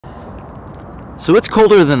So it's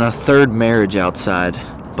colder than a third marriage outside,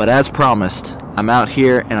 but as promised, I'm out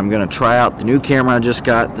here and I'm going to try out the new camera I just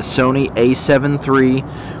got, the Sony A7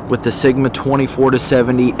 III with the Sigma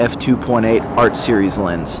 24-70 f2.8 Art Series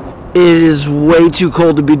lens. It is way too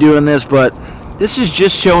cold to be doing this, but this is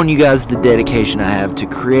just showing you guys the dedication I have to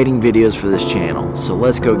creating videos for this channel. So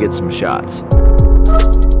let's go get some shots.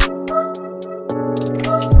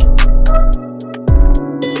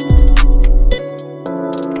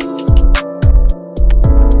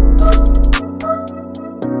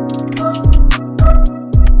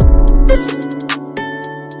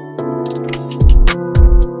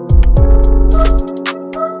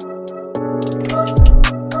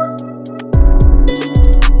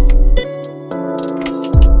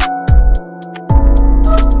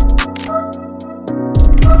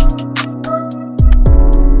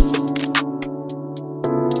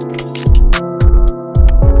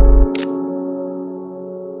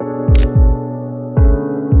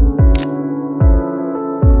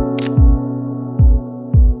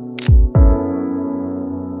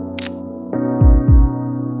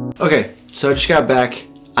 Okay, so I just got back.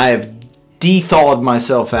 I have de-thawed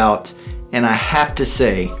myself out, and I have to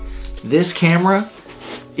say, this camera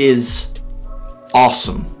is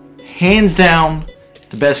awesome. Hands down,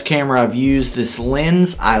 the best camera I've used. This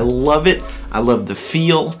lens, I love it. I love the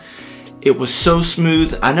feel. It was so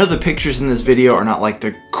smooth. I know the pictures in this video are not like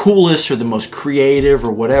the coolest or the most creative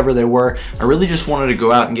or whatever they were. I really just wanted to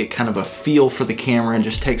go out and get kind of a feel for the camera and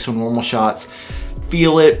just take some normal shots.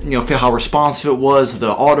 Feel it, you know, feel how responsive it was,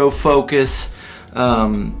 the autofocus,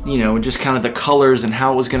 you know, just kind of the colors and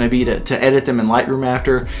how it was going to be to edit them in Lightroom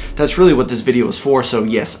after. That's really what this video was for. So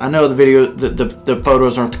yes, I know the video, the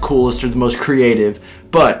photos aren't the coolest or the most creative,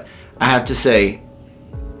 but I have to say,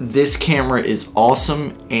 this camera is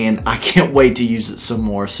awesome and I can't wait to use it some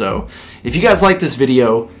more. So if you guys like this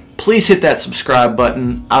video, please hit that subscribe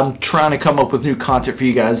button. I'm trying to come up with new content for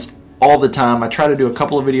you guys all the time. I try to do a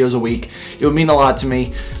couple of videos a week. It would mean a lot to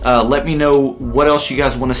me. Let me know what else you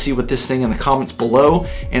guys want to see with this thing in the comments below,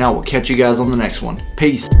 and I will catch you guys on the next one.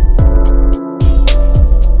 Peace.